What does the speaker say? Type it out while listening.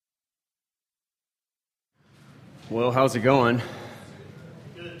Well, how's it going?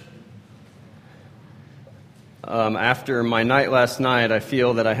 After my night last night, I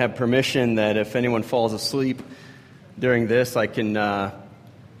feel that I have permission that if anyone falls asleep during this, I can,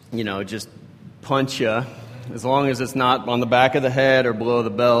 just punch you, as long as it's not on the back of the head or below the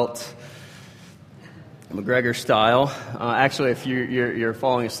belt, McGregor style. Actually, if you're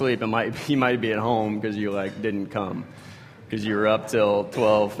falling asleep, you might be at home because you didn't come because you were up till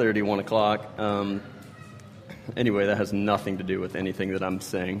 12:30, 1 o'clock. Anyway, that has nothing to do with anything that I'm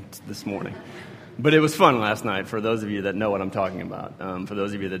saying this morning. But it was fun last night, for those of you that know what I'm talking about. For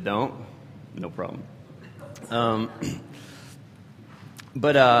those of you that don't, no problem.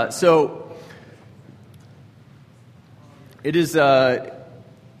 So it is a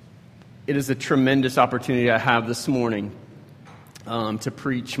tremendous opportunity I have this morning to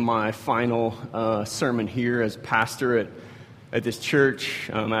preach my final sermon here as pastor at this church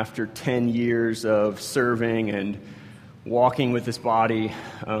after 10 years of serving and walking with this body.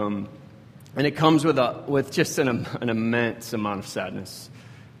 And it comes with just an immense amount of sadness.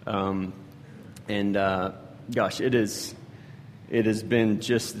 Gosh, it has been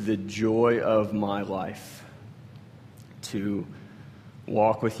just the joy of my life to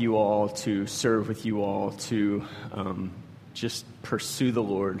walk with you all, to serve with you all, to just pursue the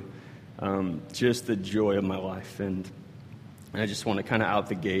Lord. Just the joy of my life. And I just want to kind of out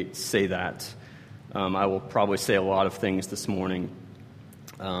the gate say that. I will probably say a lot of things this morning.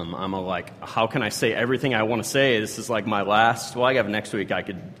 How can I say everything I want to say? This is like my last. Well, I have next week. I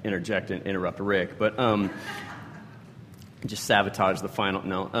could interject and interrupt Rick, but just sabotage the final.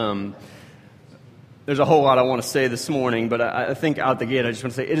 No, there's a whole lot I want to say this morning, but I think out the gate, I just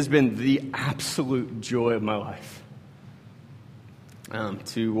want to say it has been the absolute joy of my life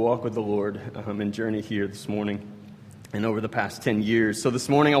to walk with the Lord and journey here this morning and over the past 10 years. So this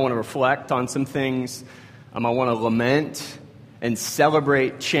morning, I want to reflect on some things. I want to lament and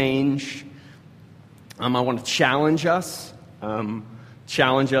celebrate change. I want to challenge us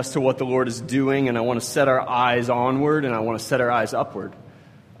to what the Lord is doing, and I want to set our eyes onward, and I want to set our eyes upward.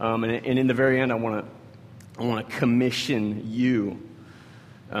 And in the very end, I want to commission you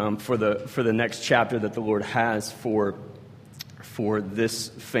for the next chapter that the Lord has for this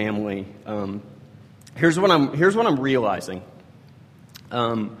family. Here's what I'm realizing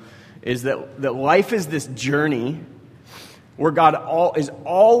is that life is this journey where God is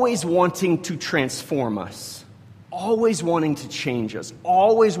always wanting to transform us, always wanting to change us,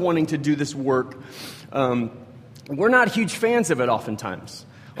 always wanting to do this work. We're not huge fans of it oftentimes.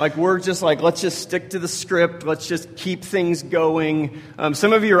 We're just let's just stick to the script. Let's just keep things going.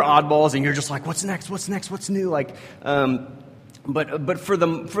 Some of you are oddballs, and you're just like, what's next? What's next? What's new? But for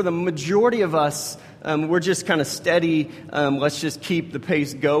the majority of us, we're just kind of steady. Let's just keep the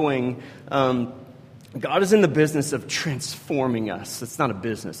pace going. God is in the business of transforming us. It's not a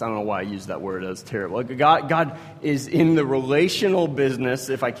business. I don't know why I use that word. That's terrible. God is in the relational business,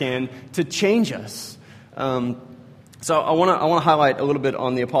 if I can, to change us. So I want to highlight a little bit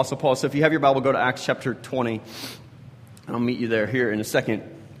on the Apostle Paul. So if you have your Bible, go to Acts chapter 20. And I'll meet you there here in a second.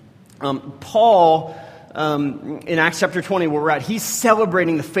 Paul, in Acts chapter 20, where we're at, he's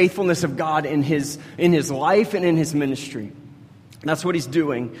celebrating the faithfulness of God in his life and in his ministry. That's what he's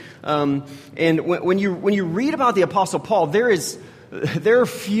doing. And when you read about the Apostle Paul, there are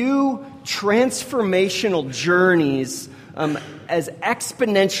few transformational journeys as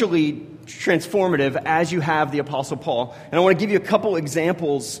exponentially transformative as you have the Apostle Paul. And I want to give you a couple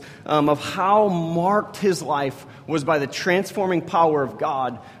examples of how marked his life was by the transforming power of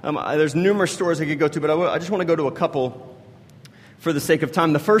God. There's numerous stories I could go to, but I just want to go to a couple for the sake of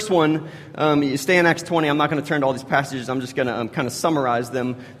time. The first one, you stay in Acts 20. I'm not going to turn to all these passages. I'm just going to kind of summarize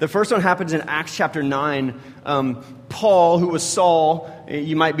them. The first one happens in Acts chapter 9. Paul, who was Saul,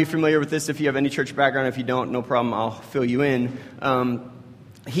 you might be familiar with this if you have any church background. If you don't, no problem. I'll fill you in.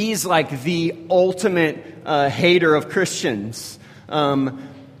 He's like the ultimate hater of Christians.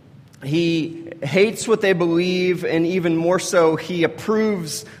 He hates what they believe, and even more so, he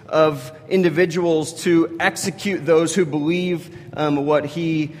approves of individuals to execute those who believe what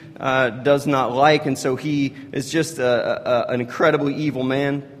he does not like, and so he is just an incredibly evil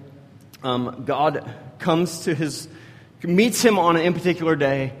man. God meets him on an particular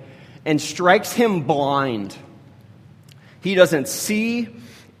day and strikes him blind. He doesn't see,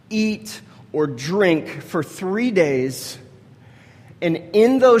 eat, or drink for 3 days. And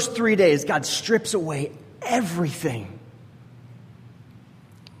in those 3 days, God strips away everything.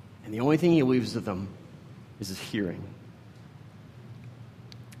 And the only thing he leaves with them is his hearing.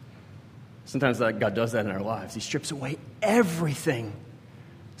 Sometimes God does that in our lives. He strips away everything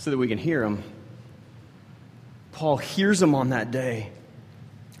so that we can hear him. Paul hears him on that day.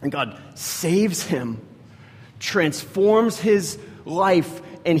 And God saves him, transforms his life,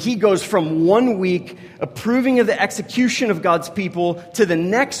 and he goes from 1 week approving of the execution of God's people to the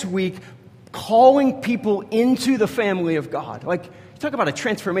next week calling people into the family of God. Like, talk about a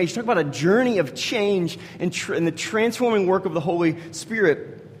transformation, talk about a journey of change and the transforming work of the Holy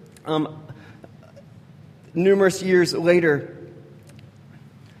Spirit. Numerous years later,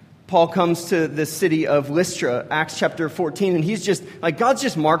 Paul comes to the city of Lystra, Acts chapter 14, and he's just, like, God's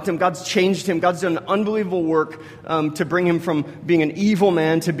just marked him, God's changed him, God's done unbelievable work to bring him from being an evil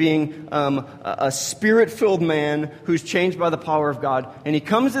man to being a spirit-filled man who's changed by the power of God. And he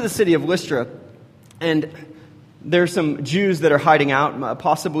comes to the city of Lystra, and there's some Jews that are hiding out,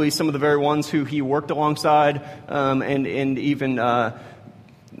 possibly some of the very ones who he worked alongside and even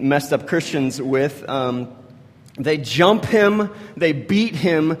messed up Christians with. They jump him, they beat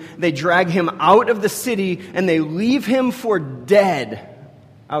him, they drag him out of the city, and they leave him for dead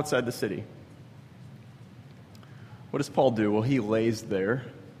outside the city. What does Paul do? Well, he lays there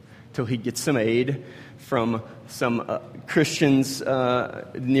till he gets some aid from some Christians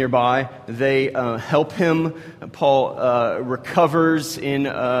nearby. They help him. Paul recovers in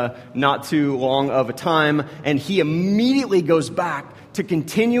not too long of a time, and he immediately goes back to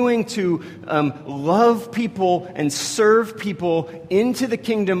continuing to love people and serve people into the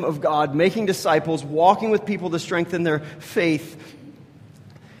kingdom of God, making disciples, walking with people to strengthen their faith.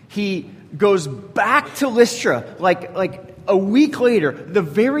 He goes back to Lystra, like a week later, the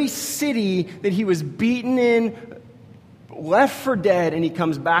very city that he was beaten in, left for dead, and he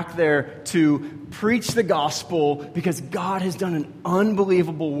comes back there to preach the gospel because God has done an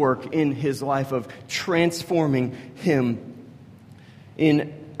unbelievable work in his life of transforming him.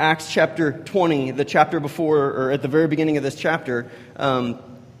 In Acts chapter 20, the chapter before, or at the very beginning of this chapter,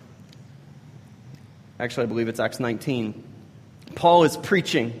 actually I believe it's Acts 19, Paul is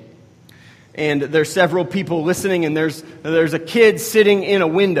preaching, and there's several people listening, and there's a kid sitting in a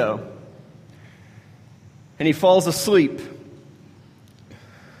window, and he falls asleep.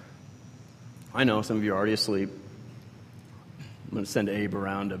 I know some of you are already asleep. I'm going to send Abe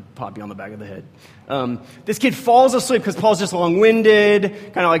around to pop you on the back of the head. This kid falls asleep because Paul's just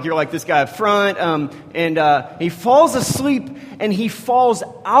long-winded, kind of like you're like this guy up front. And he falls asleep, and he falls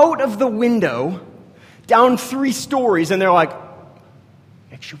out of the window down 3 stories. And they're like,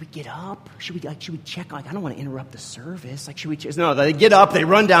 should we get up? Should we check? Like, I don't want to interrupt the service. Like, should we check? No, they get up, they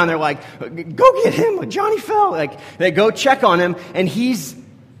run down. They're like, go get him. Like, Johnny fell. Like, they go check on him, and he's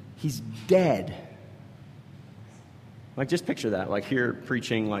dead. Like, just picture that. Like, here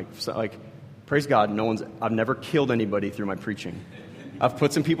preaching, like praise God, I've never killed anybody through my preaching. I've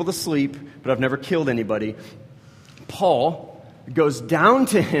put some people to sleep, but I've never killed anybody. Paul goes down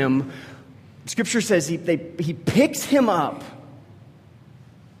to him. Scripture says he picks him up.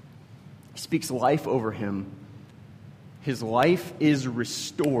 He speaks life over him. His life is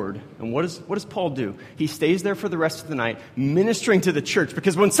restored. And what does Paul do? He stays there for the rest of the night, ministering to the church.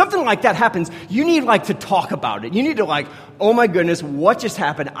 Because when something like that happens, you need to talk about it. You need to oh my goodness, what just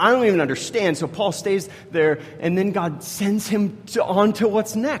happened? I don't even understand. So Paul stays there, and then God sends him on to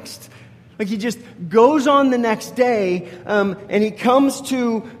what's next. Like, he just goes on the next day, and he comes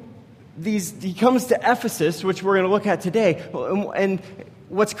to Ephesus, which we're going to look at today. And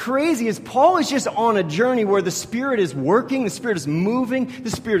what's crazy is Paul is just on a journey where the Spirit is working, the Spirit is moving, the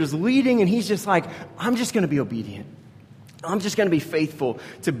Spirit is leading, and he's just like, I'm just going to be obedient. I'm just going to be faithful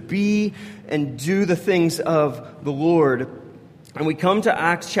to be and do the things of the Lord. And we come to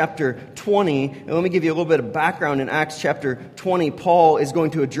Acts chapter 20, and let me give you a little bit of background. In Acts chapter 20, Paul is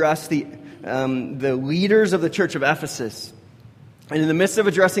going to address the leaders of the church of Ephesus. And in the midst of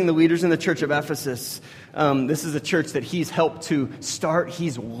addressing the leaders in the church of Ephesus, this is a church that he's helped to start.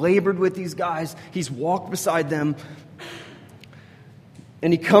 He's labored with these guys. He's walked beside them.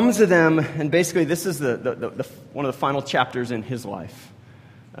 And he comes to them, and basically this is the one of the final chapters in his life.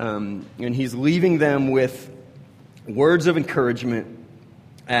 And he's leaving them with words of encouragement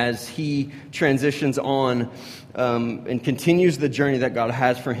as he transitions on and continues the journey that God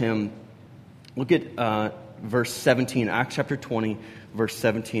has for him. Look at verse 17, Acts chapter 20, verse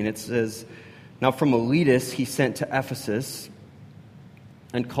 17. It says, "Now from Miletus he sent to Ephesus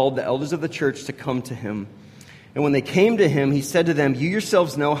and called the elders of the church to come to him. And when they came to him, he said to them, 'You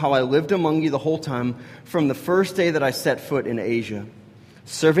yourselves know how I lived among you the whole time from the first day that I set foot in Asia,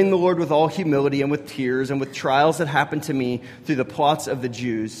 serving the Lord with all humility and with tears and with trials that happened to me through the plots of the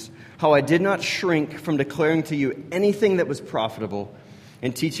Jews, how I did not shrink from declaring to you anything that was profitable,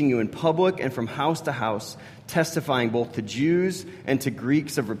 and teaching you in public and from house to house, testifying both to Jews and to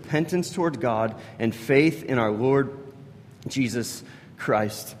Greeks of repentance toward God and faith in our Lord Jesus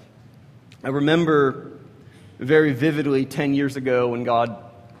Christ. I remember very vividly 10 years ago when God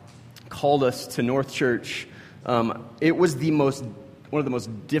called us to North Church. It was one of the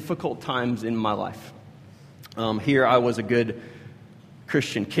most difficult times in my life. Here I was a good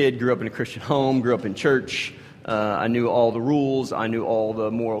Christian kid, grew up in a Christian home, grew up in church. I knew all the rules, I knew all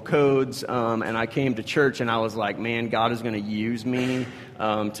the moral codes, and I came to church and I was like, man, God is going to use me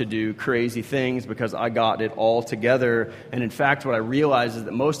to do crazy things because I got it all together. And in fact, what I realized is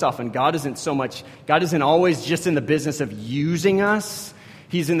that most often God isn't always just in the business of using us,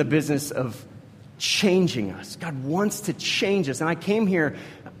 He's in the business of changing us. God wants to change us. And I came here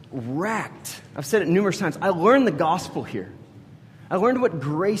wrecked. I've said it numerous times. I learned the gospel here. I learned what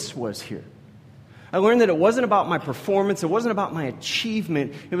grace was here. I learned that it wasn't about my performance. It wasn't about my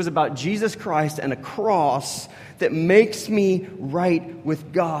achievement. It was about Jesus Christ and a cross that makes me right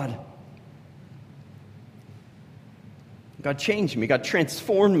with God. God changed me. God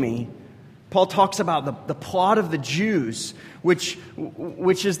transformed me. Paul talks about the plot of the Jews, which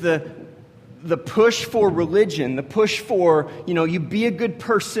is the push for religion, the push for, you be a good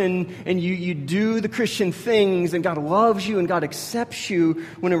person and you do the Christian things and God loves you and God accepts you,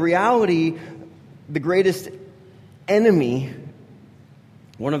 when in reality, the greatest enemy,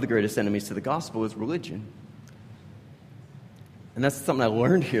 one of the greatest enemies to the gospel is religion. And that's something I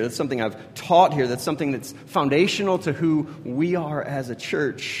learned here. That's something I've taught here. That's something that's foundational to who we are as a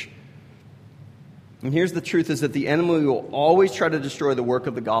church. And here's the truth, is that the enemy will always try to destroy the work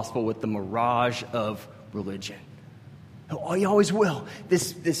of the gospel with the mirage of religion. He always will.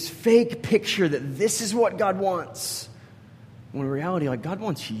 This fake picture that this is what God wants. When in reality, God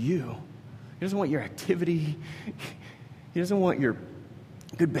wants you. He doesn't want your activity. He doesn't want your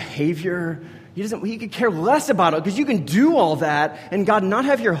good behavior. He could care less about it because you can do all that and God not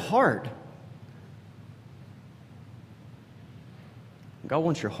have your heart. God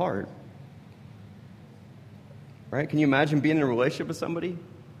wants your heart. Right? Can you imagine being in a relationship with somebody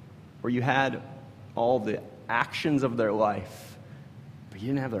where you had all the actions of their life, but you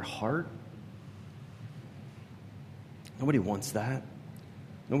didn't have their heart? Nobody wants that.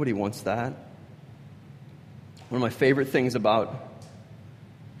 Nobody wants that. One of my favorite things about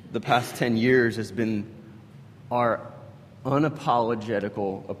the past 10 years has been our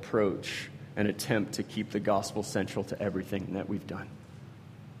unapologetical approach and attempt to keep the gospel central to everything that we've done.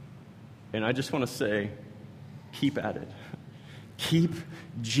 And I just want to say, keep at it. Keep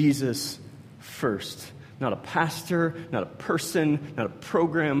Jesus first. Not a pastor, not a person, not a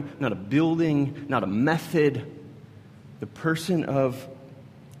program, not a building, not a method. The person of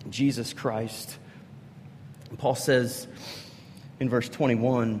Jesus Christ. And Paul says in verse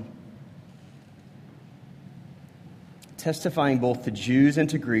 21, testifying both to Jews and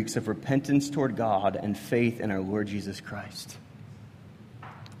to Greeks of repentance toward God and faith in our Lord Jesus Christ.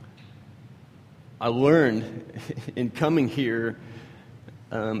 I learned in coming here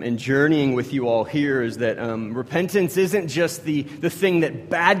and journeying with you all here is that repentance isn't just the thing that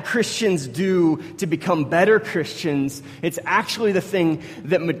bad Christians do to become better Christians. It's actually the thing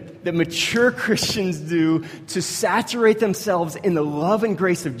that mature Christians do to saturate themselves in the love and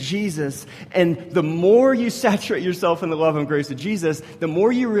grace of Jesus. And the more you saturate yourself in the love and grace of Jesus, the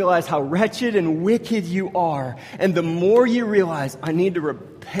more you realize how wretched and wicked you are. And the more you realize, I need to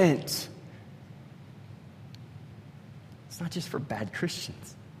repent. Not just for bad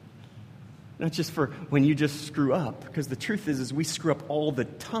Christians. Not just for when you just screw up. Because the truth is we screw up all the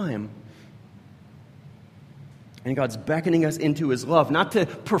time. And God's beckoning us into His love. Not to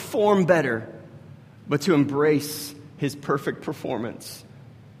perform better, but to embrace His perfect performance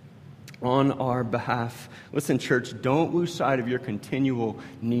on our behalf. Listen, church, don't lose sight of your continual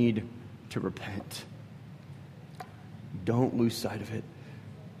need to repent. Don't lose sight of it.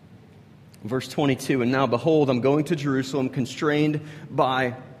 Verse 22, and now behold, I'm going to Jerusalem, constrained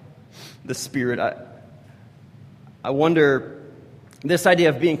by the Spirit. I wonder, this idea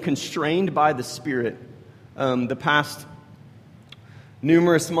of being constrained by the Spirit, the past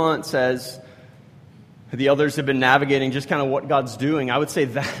numerous months as the others have been navigating just kind of what God's doing, I would say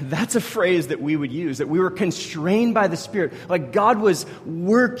that's a phrase that we would use, that we were constrained by the Spirit. Like God was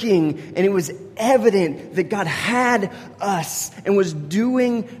working and it was evident that God had us and was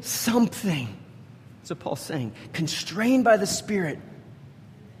doing something. That's what Paul's saying. Constrained by the Spirit.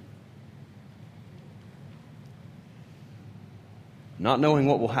 Not knowing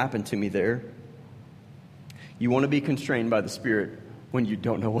what will happen to me there. You want to be constrained by the Spirit when you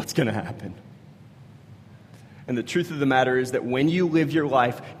don't know what's going to happen. And the truth of the matter is that when you live your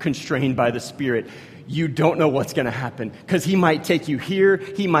life constrained by the Spirit, you don't know what's going to happen, because he might take you here,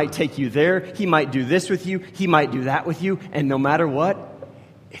 he might take you there, he might do this with you, he might do that with you, and no matter what,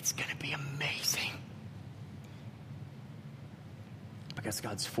 it's going to be amazing. Because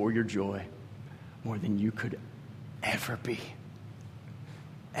God's for your joy more than you could ever be.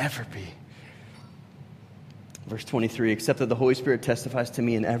 Ever be. Verse 23, except that the Holy Spirit testifies to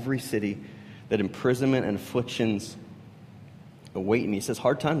me in every city that imprisonment and afflictions await me. He says,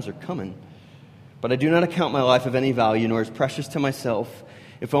 hard times are coming. But I do not account my life of any value, nor as precious to myself,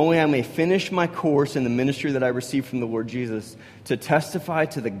 if only I may finish my course in the ministry that I received from the Lord Jesus, to testify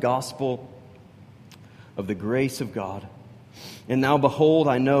to the gospel of the grace of God. And now behold,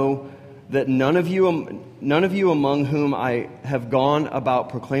 I know that none of you among whom I have gone about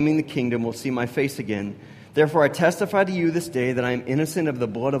proclaiming the kingdom will see my face again. Therefore I testify to you this day that I am innocent of the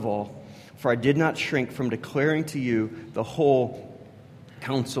blood of all, for I did not shrink from declaring to you the whole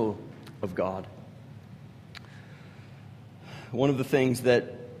counsel of God. One of the things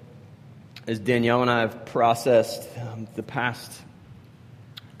that, as Danielle and I have processed the past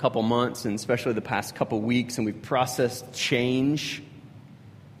couple months, and especially the past couple weeks, and we've processed change.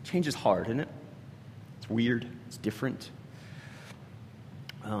 Change is hard, isn't it? It's weird. It's different.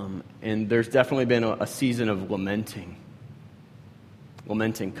 And there's definitely been a season of lamenting,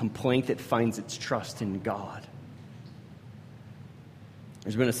 complaint that finds its trust in God.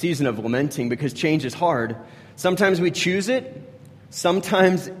 There's been a season of lamenting because change is hard. Sometimes we choose it.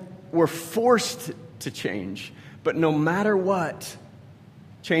 Sometimes we're forced to change. But no matter what,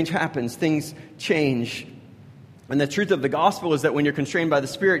 change happens. Things change. And the truth of the gospel is that when you're constrained by the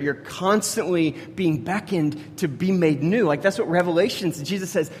Spirit, you're constantly being beckoned to be made new. Like that's what Revelations, Jesus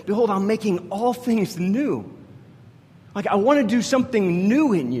says, behold, I'm making all things new. Like I want to do something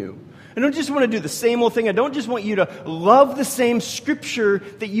new in you. I don't just want to do the same old thing. I don't just want you to love the same scripture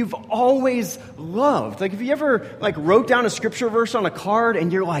that you've always loved. Like, if you ever wrote down a scripture verse on a card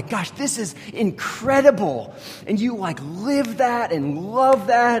and you're like, gosh, this is incredible. And you live that and love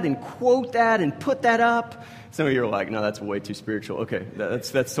that and quote that and put that up. Some of you are like, no, that's way too spiritual. Okay,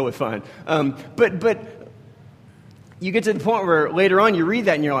 that's totally fine. But you get to the point where later on you read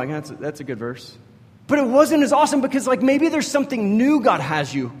that and you're like, that's a good verse. But it wasn't as awesome because maybe there's something new God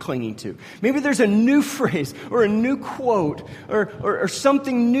has you clinging to. Maybe there's a new phrase or a new quote or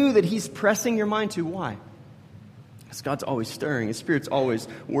something new that he's pressing your mind to. Why? Because God's always stirring. His Spirit's always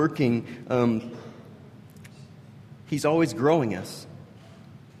working. He's always growing us.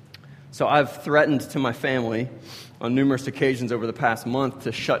 So I've threatened to my family on numerous occasions over the past month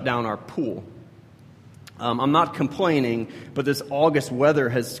to shut down our pool. I'm not complaining, but this August weather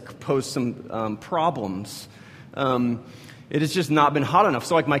has posed some problems. It has just not been hot enough.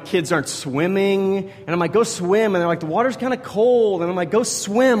 So my kids aren't swimming, and I'm like, go swim. And they're like, the water's kind of cold. And I'm like, go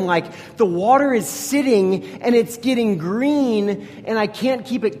swim. The water is sitting, and it's getting green, and I can't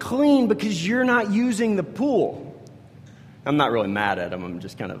keep it clean because you're not using the pool. I'm not really mad at them. I'm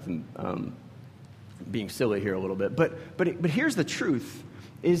just kind of being silly here a little bit. But here's the truth,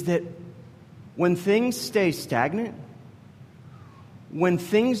 is that when things stay stagnant, when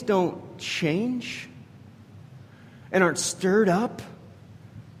things don't change and aren't stirred up,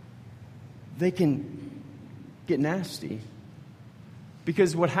 they can get nasty.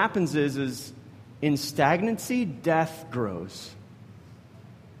 Because what happens is in stagnancy, death grows.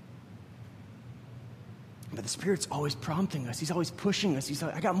 But the Spirit's always prompting us. He's always pushing us. He's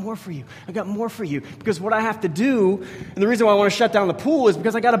like, I got more for you. I got more for you. Because what I have to do, and the reason why I want to shut down the pool is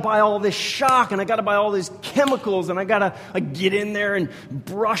because I got to buy all this shock, and I got to buy all these chemicals, and I got to get in there and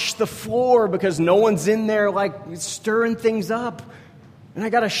brush the floor because no one's in there stirring things up. And I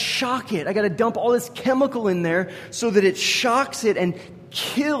got to shock it. I got to dump all this chemical in there so that it shocks it and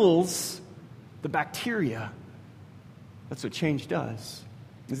kills the bacteria. That's what change does.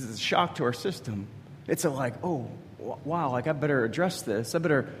 This is a shock to our system. It's oh, wow, I better address this.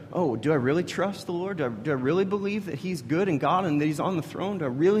 Do I really trust the Lord? Do I really believe that He's good and God and that He's on the throne? Do I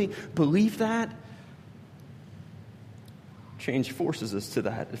really believe that? Change forces us to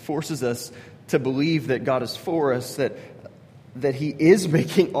that. It forces us to believe that God is for us, that He is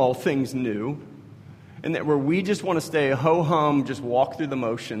making all things new, and that where we just want to stay ho-hum, just walk through the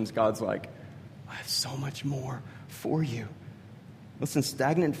motions, God's like, I have so much more for you. Listen,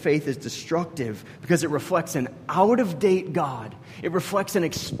 stagnant faith is destructive because it reflects an out-of-date God. It reflects an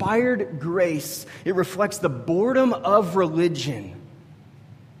expired grace. It reflects the boredom of religion.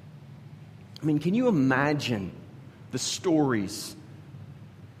 I mean, can you imagine the stories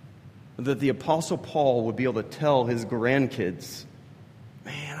that the Apostle Paul would be able to tell his grandkids?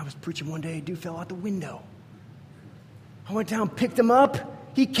 Man, I was preaching one day, a dude fell out the window. I went down, picked him up.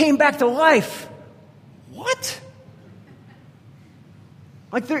 He came back to life. What?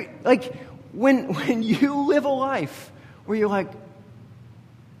 Like when you live a life where you're like,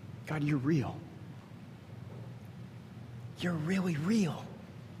 God, you're real. You're really real.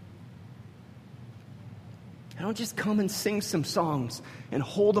 I don't just come and sing some songs and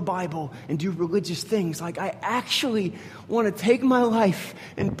hold a Bible and do religious things. Like, I actually want to take my life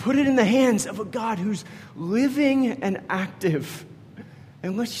and put it in the hands of a God who's living and active.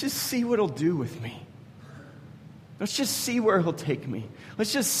 And let's just see what he'll do with me. Let's just see where he'll take me.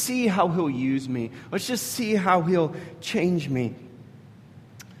 Let's just see how he'll use me. Let's just see how he'll change me.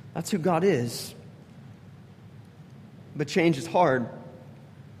 That's who God is. But change is hard.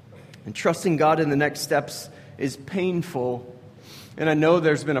 And trusting God in the next steps is painful. And I know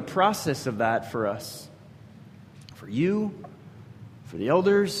there's been a process of that for us. For you, for the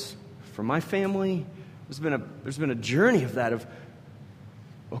elders, for my family. There's been a journey of that, of,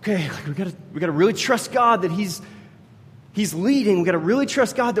 okay, like we gotta really trust God that He's leading. We gotta really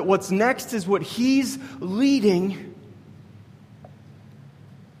trust God that what's next is what He's leading.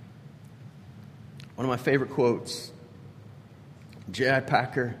 One of my favorite quotes, J.I.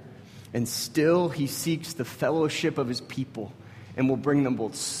 Packer, and still he seeks the fellowship of his people and will bring them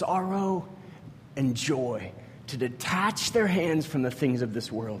both sorrow and joy to detach their hands from the things of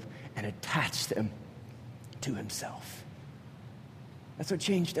this world and attach them to himself. That's what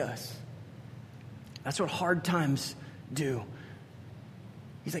change does. That's what hard times do.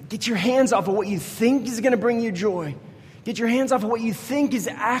 He's like, get your hands off of what you think is going to bring you joy. Get your hands off of what you think is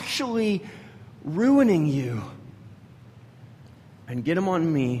actually ruining you. And get them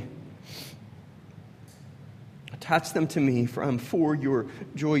on me. Attach them to me, for I'm for your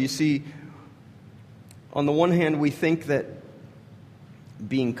joy. You see, on the one hand, we think that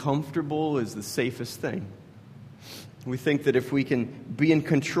being comfortable is the safest thing. We think that if we can be in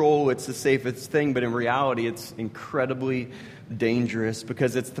control, it's the safest thing. But in reality, it's incredibly dangerous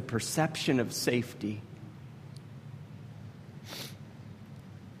because it's the perception of safety.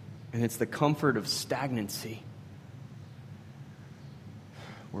 And it's the comfort of stagnancy,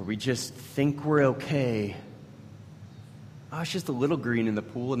 where we just think we're okay. Oh, it's just a little green in the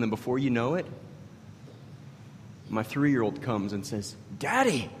pool, and then before you know it, my 3-year-old comes and says,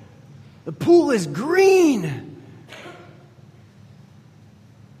 Daddy, the pool is green.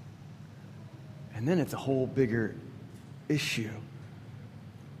 And then it's a whole bigger issue.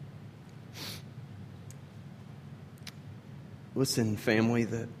 Listen, family,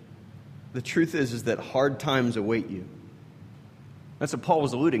 the truth is that hard times await you. That's what Paul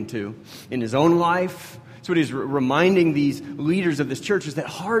was alluding to in his own life. That's what he's reminding these leaders of this church, is that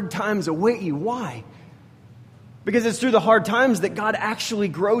hard times await you. Why? Because it's through the hard times that God actually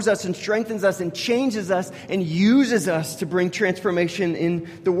grows us and strengthens us and changes us and uses us to bring transformation in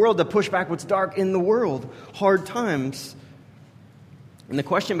the world, to push back what's dark in the world. Hard times. And the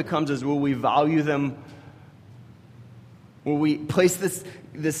question becomes will we value them? Will we place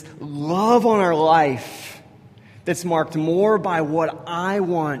this love on our life that's marked more by what I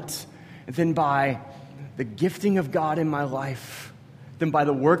want than by the gifting of God in my life, than by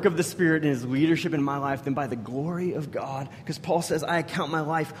the work of the Spirit and His leadership in my life, than by the glory of God? Because Paul says, I account my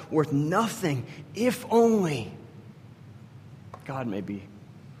life worth nothing if only God may be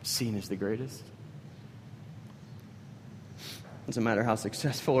seen as the greatest. Doesn't matter how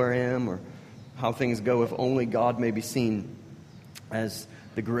successful I am or how things go, if only God may be seen as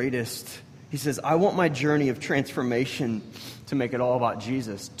the greatest. He says, I want my journey of transformation to make it all about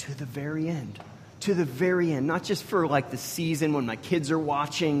Jesus to the very end. To the very end. Not just for like the season when my kids are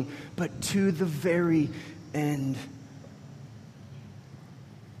watching, but to the very end.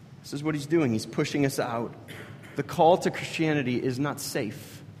 This is what he's doing. He's pushing us out. The call to Christianity is not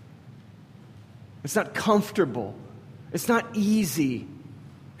safe. It's not comfortable. It's not easy.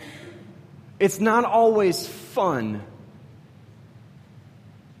 It's not always fun.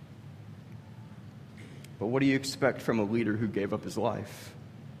 But what do you expect from a leader who gave up his life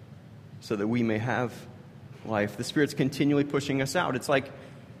so that we may have life? The Spirit's continually pushing us out. It's like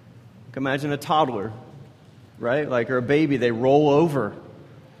imagine a toddler, right? Or a baby, they roll over.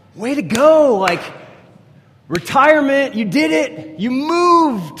 Way to go! Like, retirement, you did it! You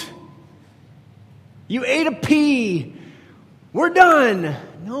moved! You ate a pea! We're done!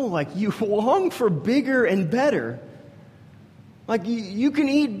 No, you long for bigger and better. You can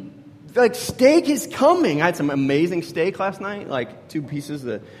eat. Steak is coming. I had some amazing steak last night, 2 pieces.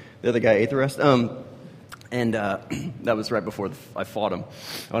 The other guy ate the rest. And that was right before I fought him.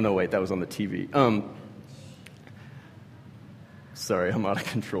 Oh, no, wait, that was on the TV. Sorry, I'm out of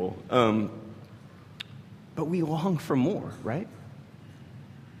control. but we long for more, right?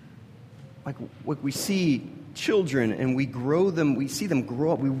 Like we see children and we grow them, we see them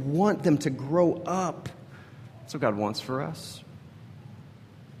grow up. We want them to grow up. That's what God wants for us.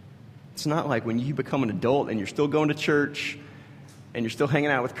 It's not like when you become an adult and you're still going to church and you're still hanging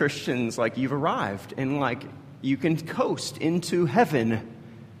out with Christians, like you've arrived and like you can coast into heaven.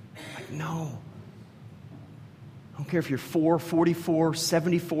 Like, no. I don't care if you're 4, 44,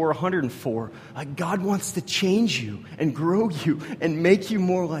 74, 104. Like, God wants to change you and grow you and make you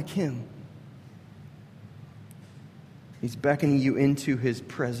more like Him. He's beckoning you into His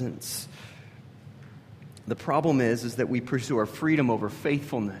presence. The problem is that we pursue our freedom over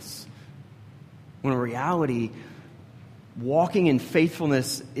faithfulness. When in reality, walking in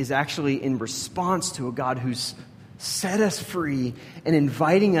faithfulness is actually in response to a God who's set us free and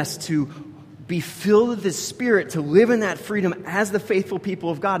inviting us to be filled with His Spirit, to live in that freedom as the faithful people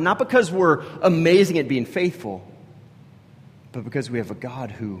of God. Not because we're amazing at being faithful, but because we have a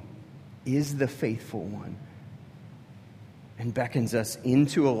God who is the faithful one and beckons us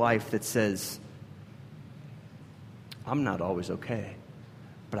into a life that says, I'm not always okay,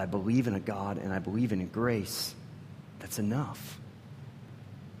 but I believe in a God and I believe in a grace that's enough.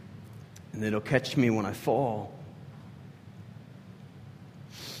 And it'll catch me when I fall.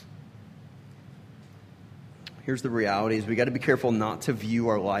 Here's the reality is we got to be careful not to view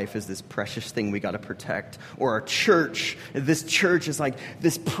our life as this precious thing we got to protect. Or our church, this church is like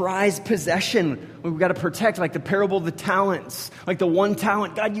this prized possession we've got to protect, like the parable of the talents. Like the one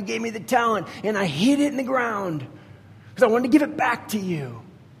talent, God, you gave me the talent and I hid it in the ground because I wanted to give it back to you.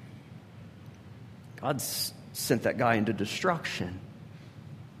 God sent that guy into destruction.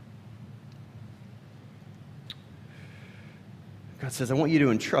 God says, I want you to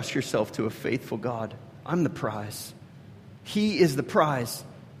entrust yourself to a faithful God. I'm the prize. He is the prize.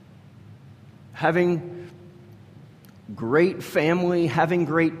 Having great family, having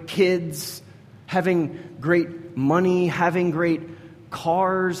great kids, having great money, having great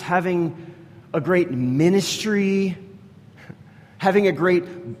cars, having a great ministry, having a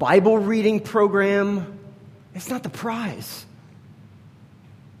great Bible reading program, it's not the prize.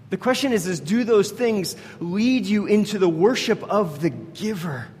 The question is do those things lead you into the worship of the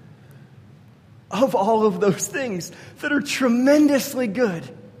giver of all of those things that are tremendously good?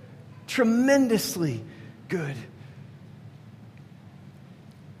 Tremendously good.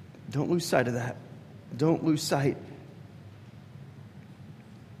 Don't lose sight of that. Don't lose sight.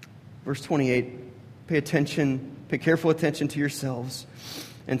 Verse 28, pay careful attention to yourselves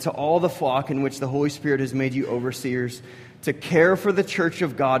and to all the flock in which the Holy Spirit has made you overseers, to care for the church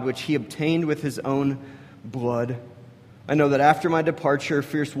of God, which He obtained with His own blood. I know that after my departure,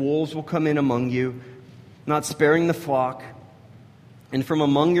 fierce wolves will come in among you, not sparing the flock. And from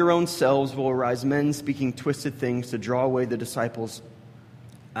among your own selves will arise men speaking twisted things to draw away the disciples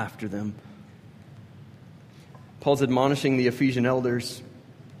after them. Paul's admonishing the Ephesian elders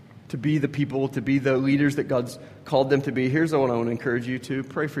to be the people, to be the leaders that God's called them to be. Here's what I want to encourage you to.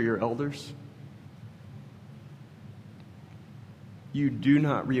 Pray for your elders. You do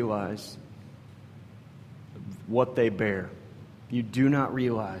not realize what they bear. You do not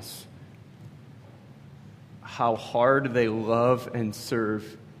realize how hard they love and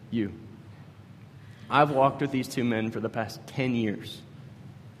serve you. I've walked with these two men for the past 10 years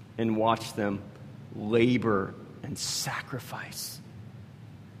and watched them labor and sacrifice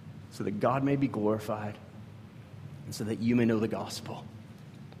so that God may be glorified and so that you may know the gospel.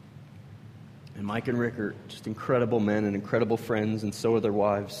 And Mike and Rick are just incredible men and incredible friends, and so are their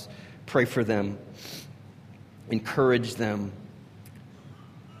wives. Pray for them. Encourage them.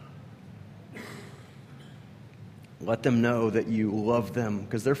 Let them know that you love them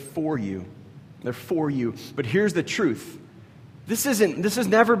because they're for you. They're for you. But here's the truth. This has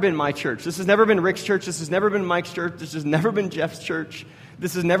never been my church. This has never been Rick's church. This has never been Mike's church. This has never been Jeff's church.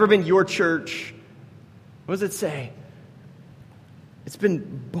 This has never been your church. What does it say? It's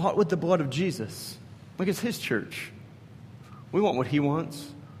been bought with the blood of Jesus. Like it's His church. We want what He wants.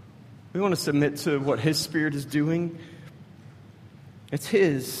 We want to submit to what His Spirit is doing. It's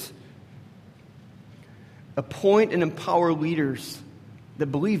His. Appoint and empower leaders that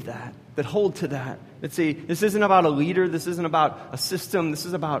believe that hold to that say, this isn't about a leader, this isn't about a system, this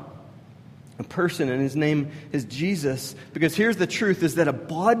is about a person, and His name is Jesus. Because here's the truth, is that a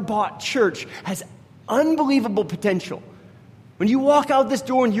blood-bought church has unbelievable potential. When you walk out this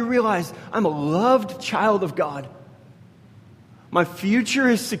door and you realize, I'm a loved child of God. My future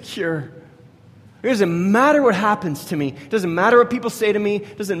is secure. It doesn't matter what happens to me. It doesn't matter what people say to me.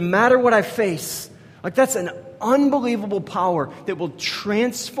 It doesn't matter what I face. Like that's an unbelievable power that will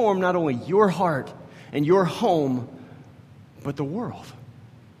transform not only your heart and your home, but the world.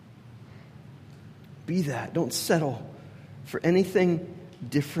 Be that. Don't settle for anything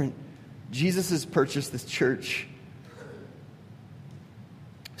different. Jesus has purchased this church.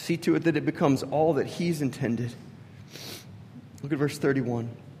 See to it that it becomes all that He's intended. Look at verse 31.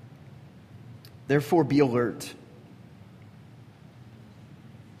 Therefore, be alert.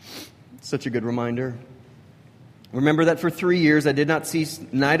 Such a good reminder. Remember that for 3 years I did not cease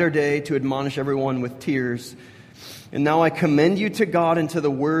night or day to admonish everyone with tears. And now I commend you to God and to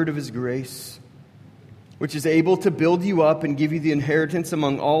the word of His grace, which is able to build you up and give you the inheritance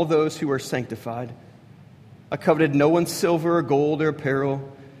among all those who are sanctified. I coveted no one's silver or gold or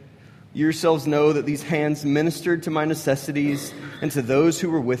apparel. You yourselves know that these hands ministered to my necessities and to those who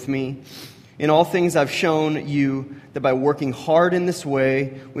were with me. In all things I've shown you that by working hard in this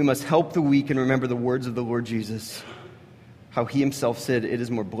way, we must help the weak and remember the words of the Lord Jesus, how He Himself said, it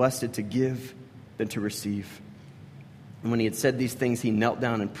is more blessed to give than to receive. And when He had said these things, He knelt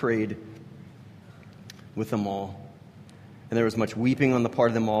down and prayed with them all. And there was much weeping on the part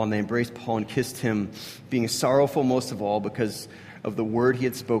of them all, and they embraced Paul and kissed him, being sorrowful most of all because of the word he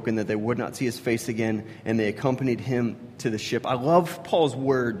had spoken, that they would not see his face again, and they accompanied him to the ship. I love Paul's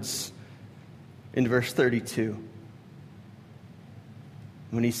words in verse 32.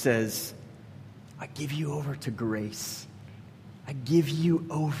 When he says, I give you over to grace. I give you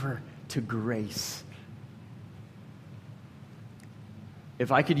over to grace.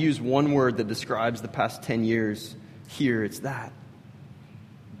 If I could use one word that describes the past 10 years here, it's that.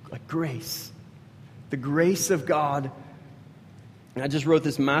 Like grace. The grace of God. And I just wrote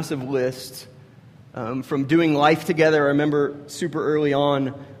this massive list from doing life together. I remember super early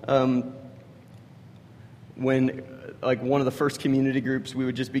on when like one of the first community groups, we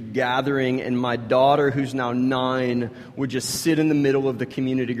would just be gathering, and my daughter, who's now 9, would just sit in the middle of the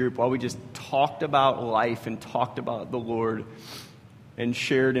community group while we just talked about life and talked about the Lord and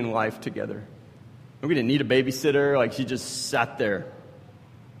shared in life together. And we didn't need a babysitter. Like, she just sat there.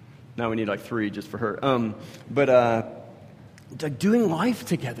 Now we need like 3 just for her. Like doing life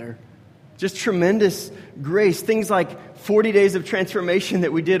together. Just tremendous grace. Things like 40 days of transformation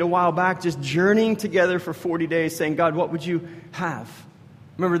that we did a while back, just journeying together for 40 days saying, God, what would you have?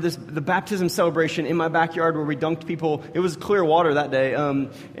 Remember the baptism celebration in my backyard where we dunked people. It was clear water that day,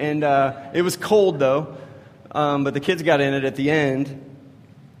 and it was cold though, but the kids got in it at the end,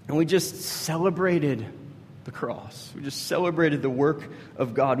 and we just celebrated the cross. We just celebrated the work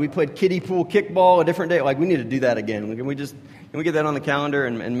of God. We played kiddie pool kickball a different day. Like, we need to do that again. Can we get that on the calendar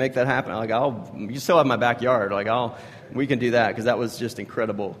and make that happen? Like, you still have my backyard. Like, we can do that because that was just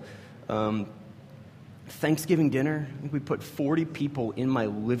incredible. Thanksgiving dinner, I think we put 40 people in my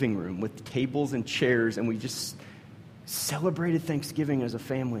living room with tables and chairs, and we just celebrated Thanksgiving as a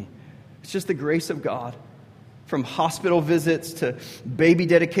family. It's just the grace of God. From hospital visits to baby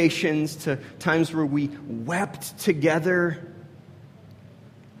dedications to times where we wept together.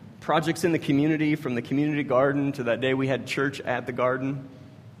 Projects in the community, from the community garden to that day we had church at the garden.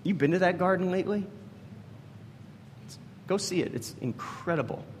 You been to that garden lately? Go see it. It's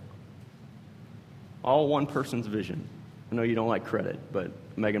incredible. All one person's vision. I know you don't like credit, but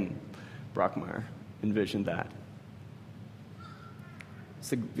Megan Brockmeyer envisioned that. It's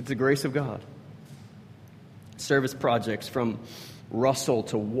the grace of God. Service projects from Russell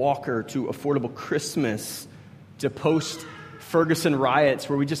to Walker to Affordable Christmas to post-Ferguson riots,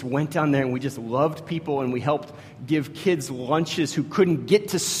 where we just went down there and we just loved people and we helped give kids lunches who couldn't get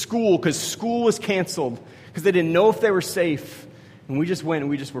to school because school was canceled because they didn't know if they were safe. And we just went and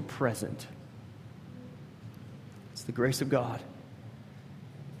we just were present. It's the grace of God.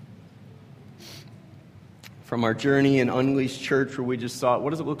 From our journey in Unleashed Church, where we just thought, what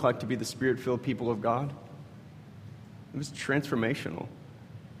does it look like to be the Spirit-filled people of God? It was transformational.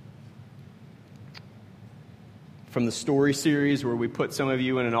 From the story series, where we put some of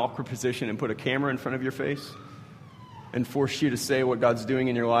you in an awkward position and put a camera in front of your face and forced you to say what God's doing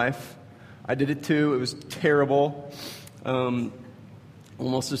in your life. I did it too. It was terrible.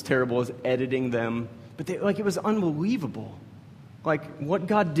 Almost as terrible as editing them. But it was unbelievable. Like what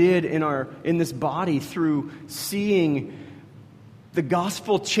God did in this body through seeing the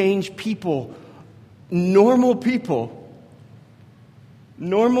gospel change people, normal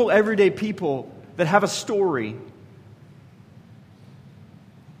everyday people that have a story.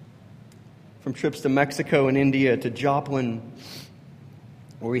 From trips to Mexico and India to Joplin,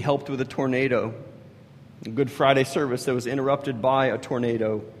 where we helped with a tornado. A Good Friday service that was interrupted by a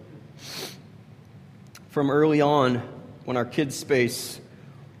tornado. From early on, when our kids' space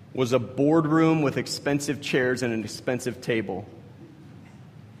was a boardroom with expensive chairs and an expensive table.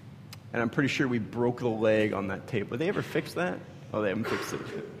 And I'm pretty sure we broke the leg on that tape. Did they ever fix that? Oh, they haven't fixed it.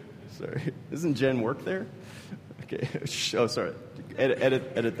 Sorry. Doesn't Jen work there? Okay. Oh, sorry.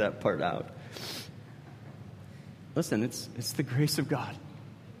 Edit that part out. Listen, it's the grace of God.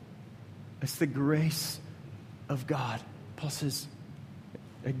 It's the grace of God. Paul says,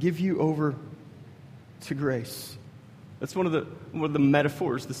 I give you over to grace. That's one of the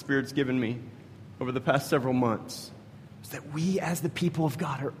metaphors the Spirit's given me over the past several months. Is that we as the people of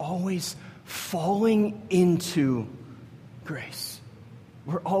God are always falling into grace.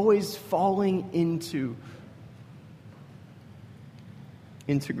 We're always falling into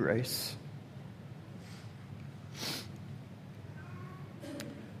grace.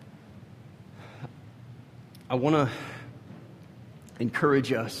 I want to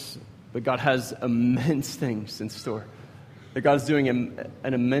encourage us that God has immense things in store. That God is doing an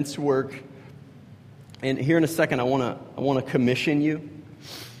immense work. And here in a second, I want to commission you.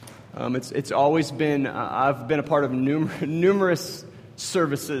 It's always been, I've been a part of numerous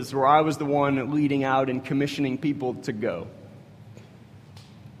services where I was the one leading out and commissioning people to go.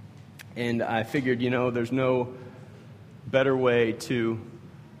 And I figured, there's no better way to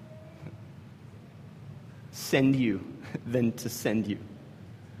send you than to send you,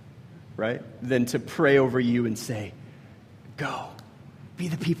 right? Than to pray over you and say, go, be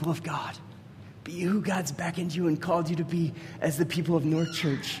the people of God. Be who God's beckoned you and called you to be as the people of North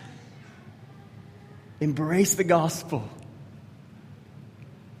Church. Embrace the gospel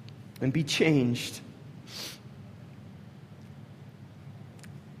and be changed.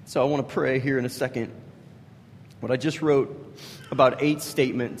 So I want to pray here in a second. What I just wrote about 8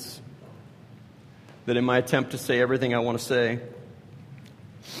 statements that in my attempt to say everything I want to say,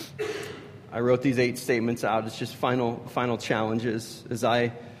 I wrote these 8 statements out. It's just final challenges as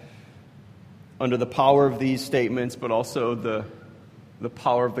I, under the power of these statements, but also the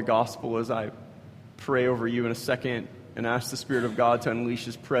power of the gospel, as I pray over you in a second and ask the Spirit of God to unleash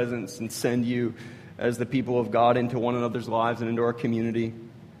His presence and send you as the people of God into one another's lives and into our community.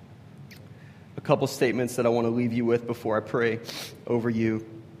 A couple statements that I want to leave you with before I pray over you.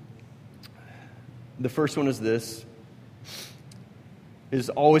 The first one is this: is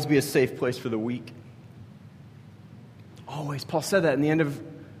always be a safe place for the weak. Always. Paul said that in the end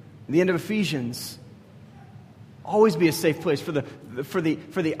of Ephesians. Always be a safe place for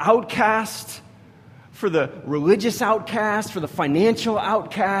the outcast, for the religious outcast, for the financial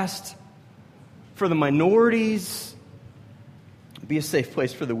outcast, for the minorities. Be a safe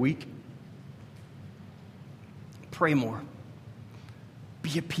place for the weak. Pray more.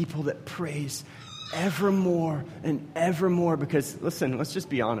 Be a people that prays ever more and ever more, because, listen, let's just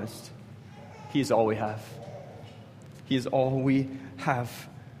be honest. He is all we have. He is all we have.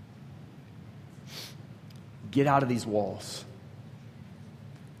 Get out of these walls.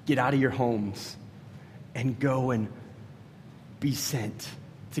 Get out of your homes and go and be sent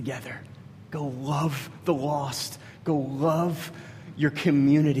together. Go love the lost. Go love your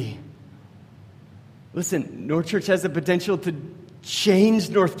community. Listen, North Church has the potential to change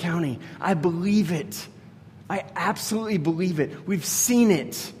North County. I believe it. I absolutely believe it. We've seen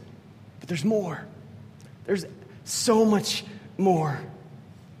it. But there's more. There's so much more.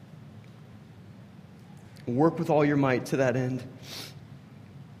 Work with all your might to that end.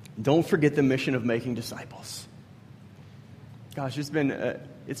 Don't forget the mission of making disciples. Gosh, it's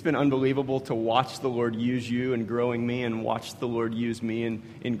been unbelievable to watch the Lord use you in growing me, and watch the Lord use me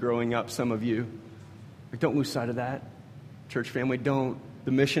in growing up some of you. Don't lose sight of that. Church family, don't.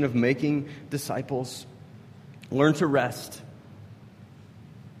 The mission of making disciples. Learn to rest.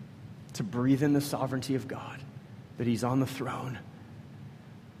 To breathe in the sovereignty of God. That He's on the throne.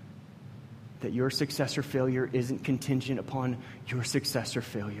 That your success or failure isn't contingent upon your success or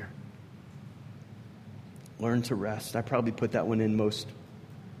failure. Learn to rest. I probably put that one in most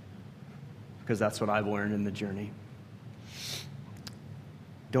because that's what I've learned in the journey.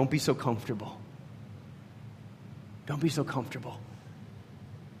 Don't be so comfortable. Don't be so comfortable.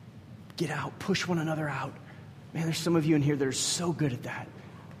 Get out. Push one another out. Man, there's some of you in here that are so good at that.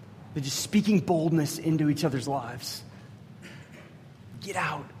 They're just speaking boldness into each other's lives. Get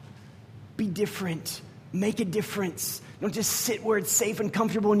out. Be different. Make a difference. Don't just sit where it's safe and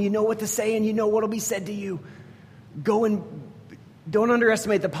comfortable and you know what to say and you know what will be said to you. Go and don't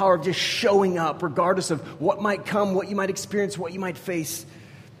underestimate the power of just showing up regardless of what might come, what you might experience, what you might face.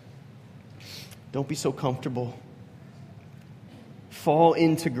 Don't be so comfortable. Fall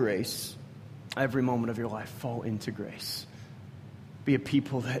into grace. Every moment of your life, fall into grace. Be a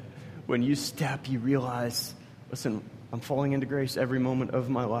people that when you step, you realize, listen, I'm falling into grace every moment of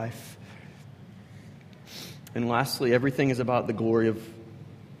my life. And lastly, everything is about the glory of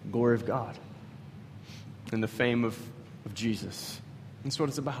glory of God and the fame of Jesus. That's what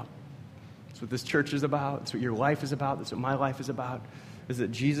it's about. That's what this church is about. That's what your life is about. That's what my life is about, is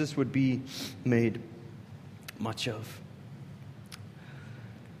that Jesus would be made much of.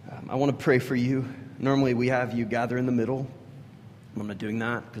 I want to pray for you. Normally we have you gather in the middle. I'm not doing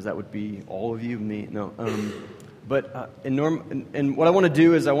that because that would be all of you, me. No. And what I want to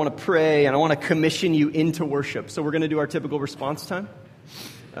do is I want to pray and I want to commission you into worship. So we're going to do our typical response time.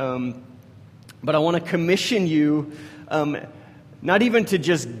 But I want to commission you, not even to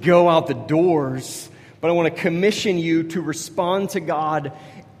just go out the doors, but I want to commission you to respond to God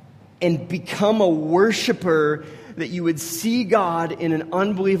and become a worshiper, that you would see God in an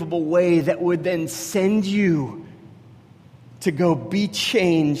unbelievable way that would then send you to go be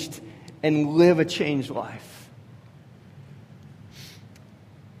changed and live a changed life.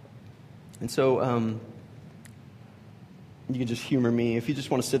 And so you can just humor me. If you just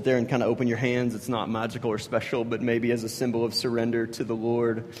want to sit there and kind of open your hands, it's not magical or special, but maybe as a symbol of surrender to the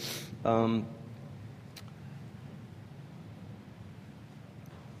Lord. I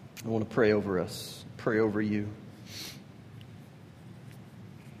want to pray over us, pray over you.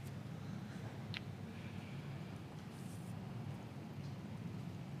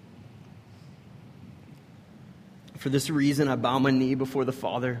 For this reason, I bow my knee before the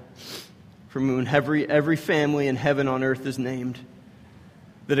Father, from whom every family in heaven on earth is named,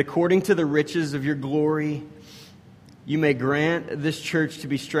 that according to the riches of your glory, you may grant this church to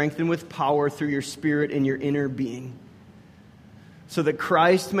be strengthened with power through your Spirit in your inner being, so that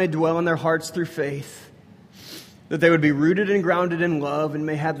Christ may dwell in their hearts through faith, that they would be rooted and grounded in love and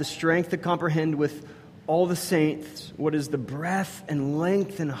may have the strength to comprehend with all the saints what is the breadth and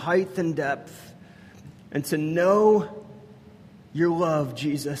length and height and depth, and to know your love,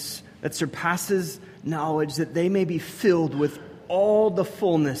 Jesus, that surpasses knowledge, that they may be filled with all the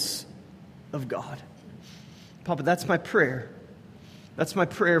fullness of God. Papa, that's my prayer. That's my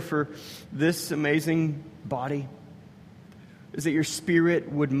prayer for this amazing body, is that your Spirit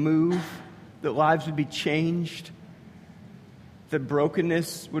would move, that lives would be changed, that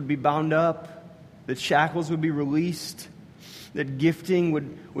brokenness would be bound up, that shackles would be released, that gifting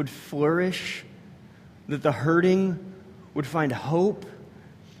would flourish, that the hurting would find hope,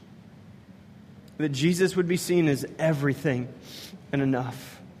 that Jesus would be seen as everything and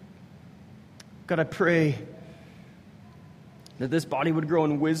enough. God, I pray that this body would grow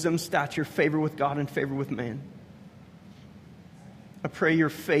in wisdom, stature, favor with God, and favor with man. I pray your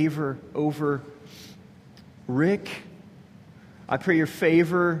favor over Rick. I pray your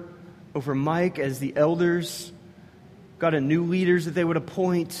favor over Mike as the elders. God, and new leaders that they would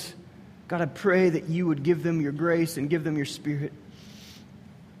appoint. God, I pray that you would give them your grace and give them your Spirit.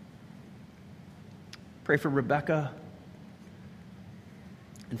 Pray for Rebecca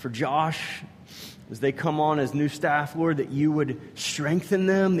and for Josh as they come on as new staff, Lord, that you would strengthen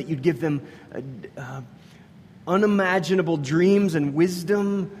them, that you'd give them unimaginable dreams and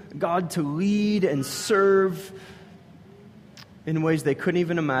wisdom, God, to lead and serve in ways they couldn't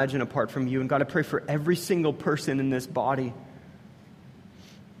even imagine apart from you. And God, I pray for every single person in this body,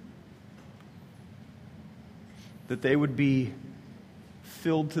 that they would be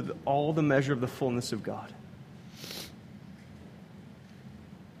filled to all the measure of the fullness of God.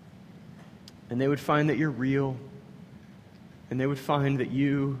 And they would find that you're real. And they would find that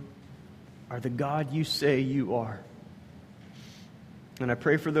you are the God you say you are. And I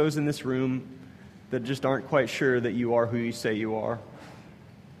pray for those in this room that just aren't quite sure that you are who you say you are.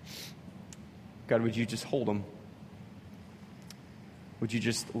 God, would you just hold them? Would you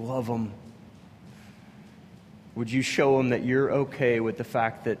just love them? Would you show them that you're okay with the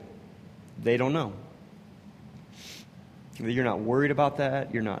fact that they don't know? That you're not worried about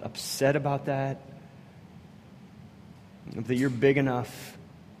that, you're not upset about that, that you're big enough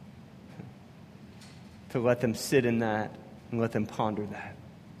to let them sit in that and let them ponder that.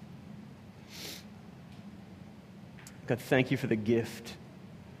 God, thank you for the gift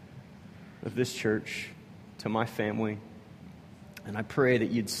of this church to my family, and I pray that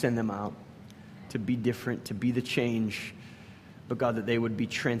you'd send them out to be different, to be the change, but God, that they would be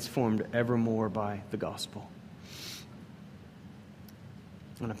transformed evermore by the gospel.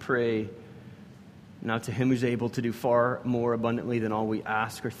 And I pray now to him who's able to do far more abundantly than all we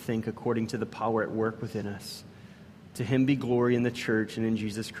ask or think, according to the power at work within us. To him be glory in the church and in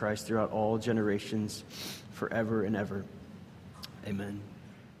Jesus Christ throughout all generations, forever and ever. Amen.